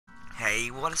Hey,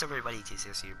 what is up everybody,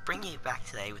 TCS here, bringing you back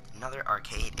today with another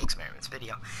arcade experiments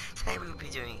video. Today we will be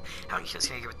doing how many kills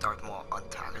can you get with Darth Maul on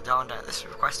Takodana. This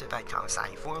was requested by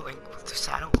Thomas94, link with the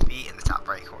channel will be in the top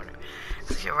right corner.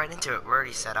 Let's get right into it. We're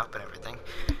already set up and everything,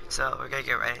 so we're gonna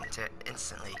get right into it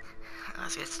instantly.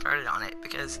 Let's get started on it,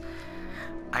 because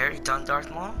I already done Darth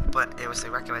Maul, but it was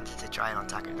recommended to try it on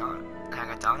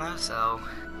Takodana, so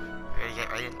we're gonna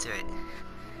get right into it.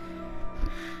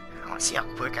 I want to see how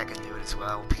quick I can do it as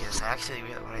well, because I actually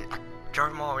really want to.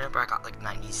 Darth Maul, remember I got like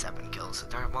 97 kills, so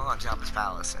Darth Maul on Jabba's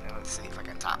Palace, and I want to see if I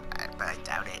can top that, but I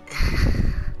doubt it.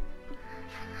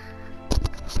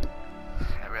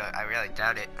 I really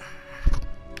doubt it.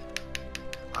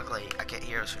 Luckily, I get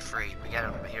heroes for free. We get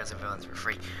them, heroes and villains for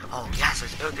free. Oh yes,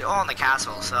 they're all in the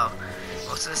castle, so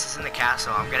most of this is in the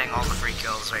castle. I'm getting all the free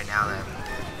kills right now then.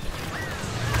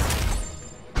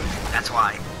 That's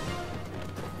why.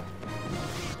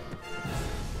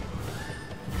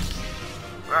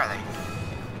 Where are they?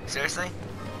 Seriously?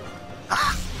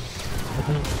 Ah!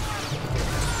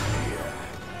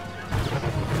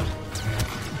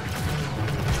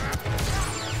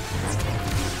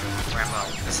 Rambo,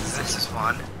 this is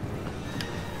fun.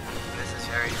 This is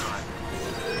very fun.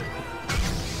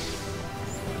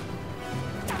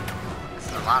 This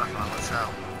is a lot of fun. Let's go.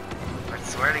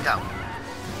 Where'd he go?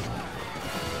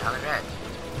 Now they're dead.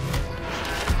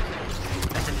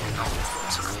 I didn't know.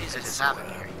 I'm so confused what just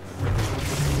happened here.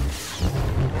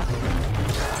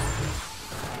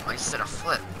 I just did a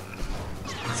flip.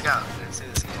 Let's go. Let's do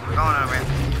this again. We're going on a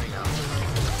rampage. Here we go.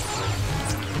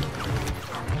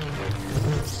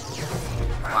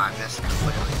 Oh, I missed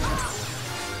completely.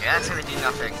 Yeah, that's gonna do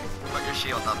nothing. Put your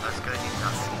shield up. That's gonna do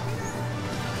nothing.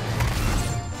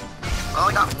 Well,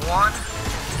 I got one.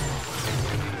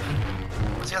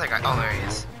 What's the other guy? Oh, there he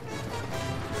is.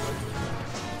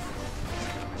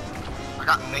 I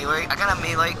got melee. I got a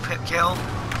melee pip kill.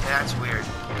 Yeah, that's weird.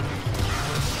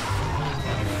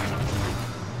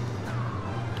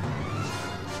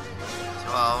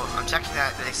 Well, I'm checking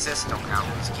that the assists don't count.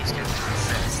 It just keeps getting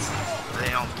assists, but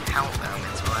they don't count them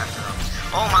until after them.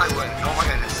 Oh my goodness! Oh my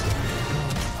goodness!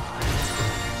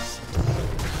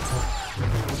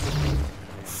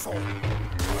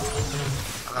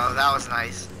 Oh, that was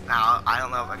nice. Now I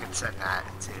don't know if I can send that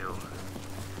to.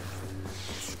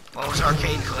 Well, it was an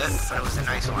arcade clip, but it was a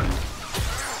nice one.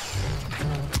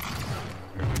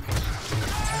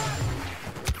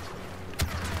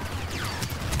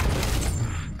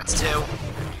 That's two.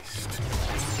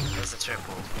 There's a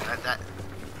triple.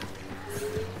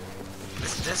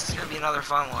 This is gonna be another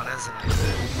fun one, isn't it?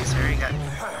 He's already got. I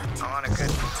want a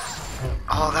good.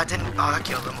 Oh, that didn't. Oh, that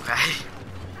killed him. Okay.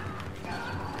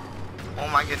 Oh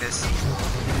my goodness.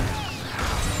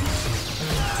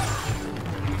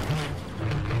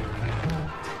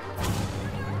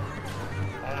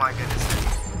 Oh my goodness.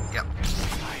 Yep.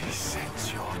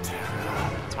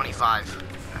 25.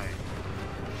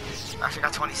 I actually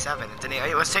got 27.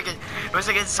 It was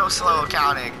taking so slow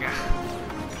counting.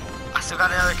 I still got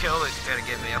another kill that it's gonna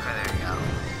give me. Okay, there we go.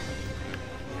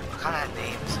 What kind of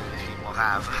names do people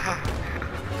have?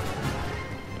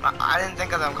 I didn't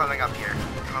think of them coming up here.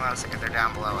 Hold on a second, they're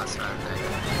down below us. Right there.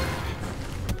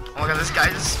 Oh my god, this guy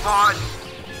just spawned.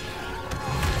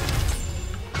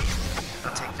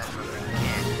 Don't take that from me. You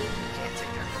can't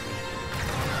take that from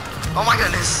me. Oh my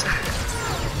goodness.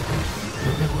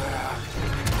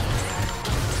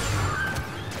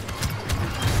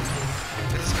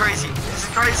 This is crazy. This is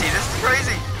crazy. This is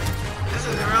crazy. This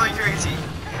is really crazy.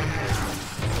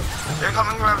 They're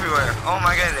coming from everywhere. Oh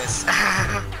my goodness.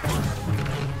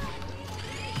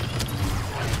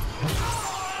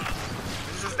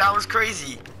 That was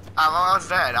crazy. I'm almost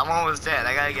dead. I'm almost dead.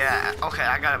 I gotta get. Okay,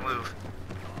 I gotta move.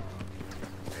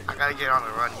 I gotta get on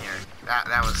the run here.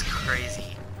 That was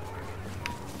crazy.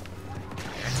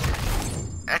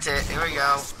 That's it. Here we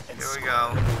go. Here we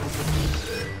go.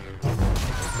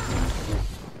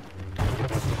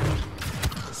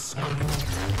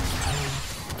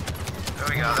 There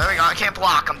we go. There we go. I can't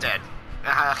block. I'm dead.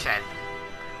 Okay.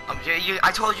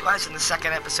 I told you guys in the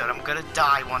second episode, I'm gonna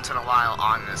die once in a while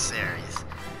on this series.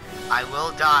 I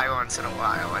will die once in a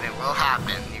while, and it will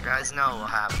happen. You guys know it will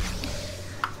happen.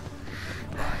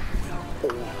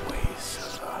 Always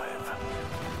survive.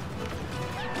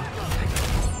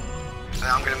 And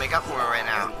I'm gonna make up for it right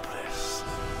now.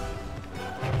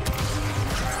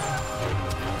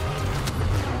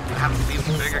 I have to be a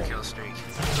bigger kill streak.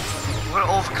 I'm a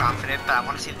little overconfident, but I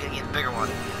want to see if we can get a bigger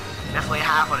one. Definitely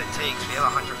have what it takes. We have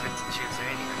 150 shoots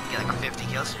already. We can get like a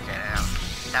 50 kill streak right now.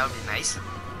 That would be nice.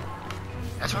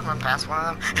 I just want to run past one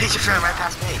of them. He's just running right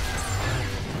past me.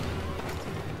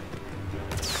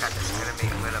 I got this.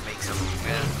 I'm gonna make some.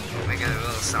 I'm gonna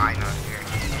sign on here.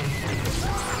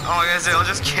 Oh my goodness, it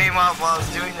just came up while I was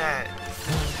doing that.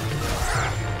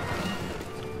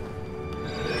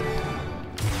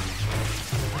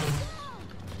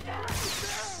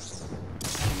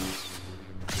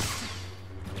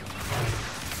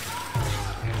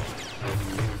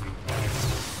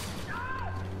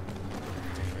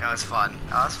 That was fun.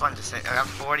 That was fun to say. I got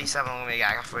 47. I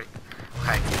got 40.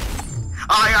 Okay.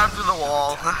 Oh, I got him through the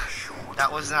wall. That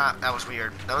was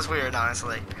weird. That was weird,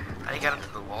 honestly. How did he get him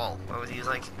through the wall? What was he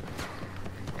like?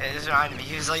 It just reminded me.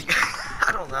 He was like,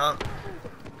 I don't know.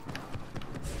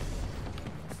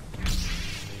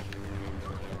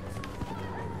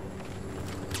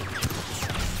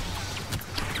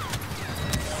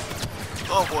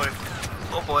 Oh boy.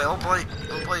 Oh boy. Oh boy.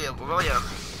 Oh boy. Oh boy.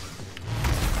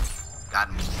 Got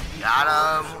him. Got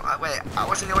him. Wait, I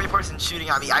wasn't the only person shooting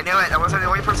at me. I knew it. I wasn't the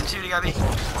only person shooting at me.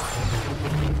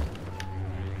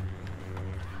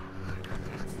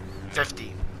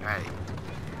 50. Alright.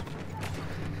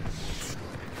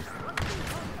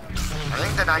 I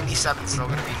think the 97 is still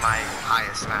going to be my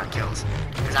highest amount of kills.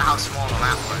 Because of how small the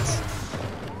map was.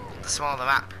 The smaller the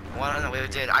map. One that we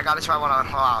did. I got to try one on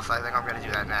Hoth. I think I'm going to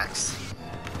do that next.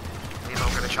 Maybe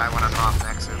I'm going to try one on Hoth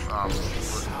next with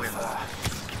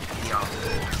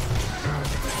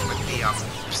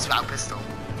the spout pistol.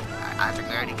 I think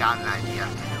I already got an idea.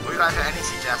 If you guys have any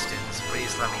suggestions,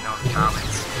 please let me know in the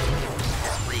comments.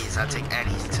 Yes, please, I'll take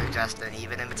any suggestion,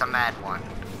 even if it's a mad one.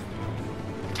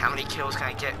 How many kills can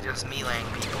I get just meleeing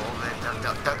people?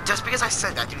 Then, just because I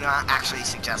said that, do not actually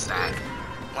suggest that.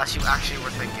 Unless you actually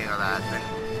were thinking of that, then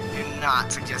do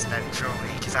not suggest that and troll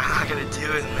me, because I'm not going to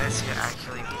do it unless you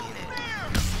actually mean it.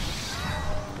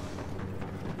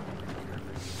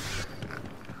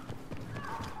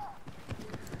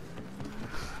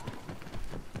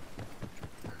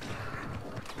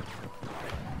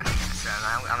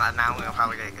 Now I'm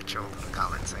probably gonna get trolled in the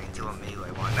comments saying do a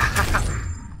melee one.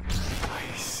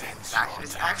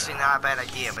 It's actually not a bad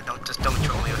idea, but don't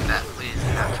troll me with that. Please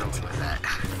do not troll me with that.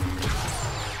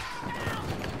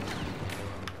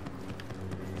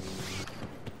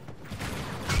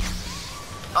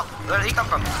 Oh, where did he come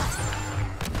from?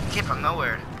 He came from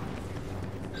nowhere.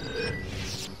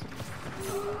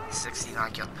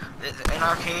 69 kills. In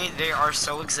arcade, they are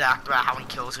so exact about how many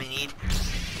kills we need.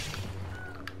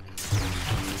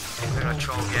 They're gonna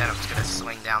troll again, I'm just gonna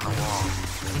swing down the wall.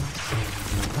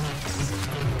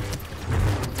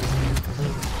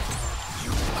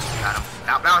 Got him.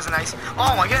 That was a nice.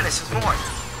 Oh my goodness, there's more!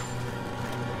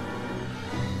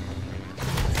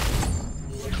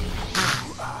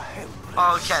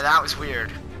 Okay, that was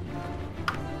weird.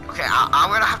 Okay, I'm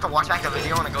gonna have to watch back the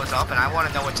video when it goes up, and I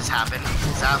wanna know what just happened,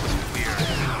 because that was weird.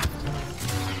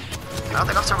 I don't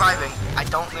think I'm surviving. I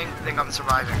don't think I'm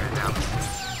surviving right now.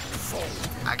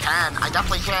 I can. I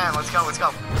definitely can. Let's go. Let's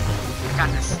go. I got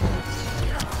this.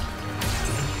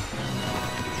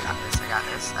 I got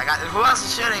this. I got this. Who else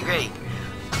is shooting me?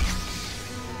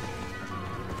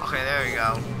 Okay, there we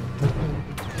go.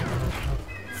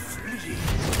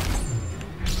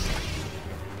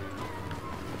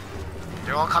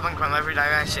 They're all coming from every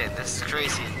direction. This is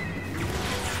crazy.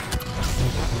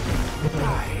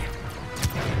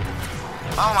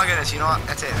 Oh my goodness. You know what?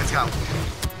 That's it. Let's go.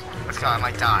 Let's go. I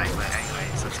might die, but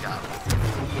anyways, let's go.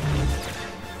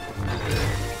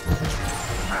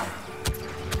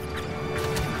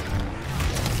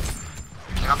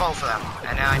 I got both of them,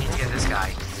 and now I need to get this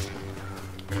guy.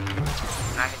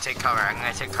 And I can take cover. I'm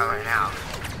gonna take cover now.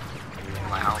 Get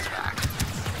my health back.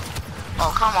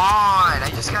 Oh, come on! I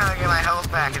just gotta get my health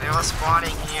back, and they're all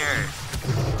spawning here.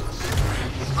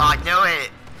 Oh, I knew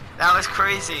it! That was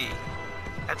crazy.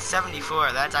 That's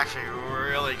 74. That's actually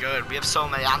really good. We have so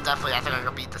many. I think I'm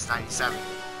gonna beat this 97.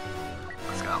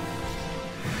 Let's go.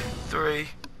 3,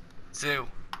 2,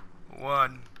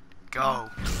 1, go.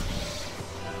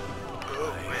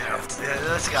 Yeah,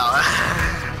 let's go.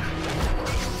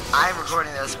 I'm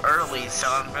recording this early, so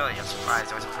I'm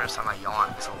surprised. It was the first time I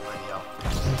yawned this whole video.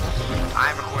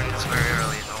 I'm recording this very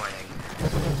early in the morning.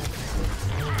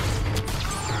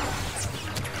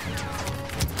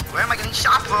 Where am I getting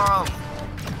shot from?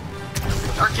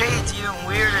 Arcade's even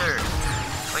weirder.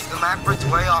 Like, the map breaks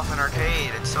way off in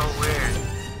arcade. It's so weird.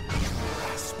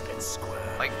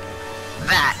 Like,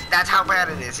 that's how bad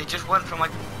it is. It just went from,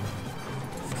 like...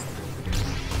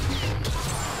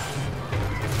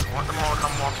 I want them all to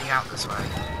come walking out this way.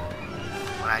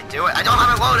 When I do it, I don't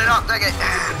have it loaded up, dang it!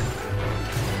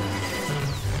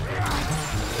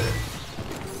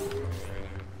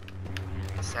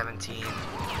 17, 16,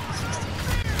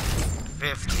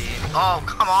 15. Oh,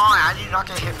 come on! How did you not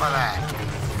get hit by that?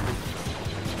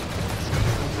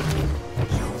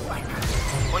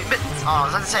 Oh, I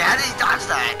was about to say, how did he dodge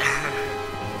that?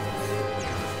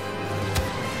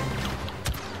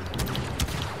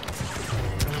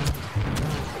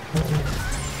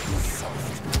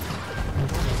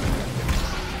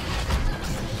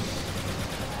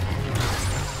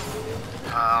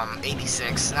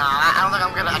 86. Nah, I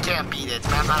don't think I can't beat it. It's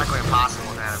mathematically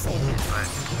impossible to beat it, but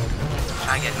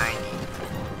try to get 90.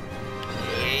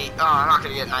 Oh, I'm not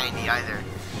gonna get 90 either.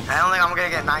 I don't think I'm gonna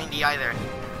get 90 either.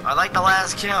 I like the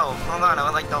last kill. Hold on, I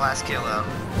would like the last kill though.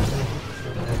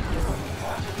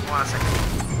 Hold on a second.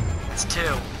 It's 2.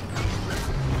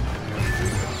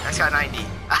 I just got 90.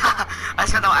 I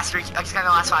just got the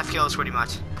last 5 kills pretty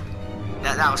much.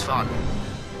 That was fun.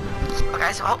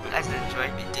 Okay, so I hope you guys did enjoy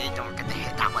it. If you did, don't forget to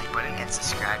hit that like button and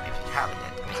subscribe if you haven't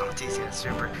yet to become a TCS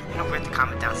Super. And don't forget to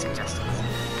comment down suggestions in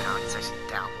the comment section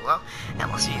down below. And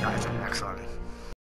we'll see you guys in the next one.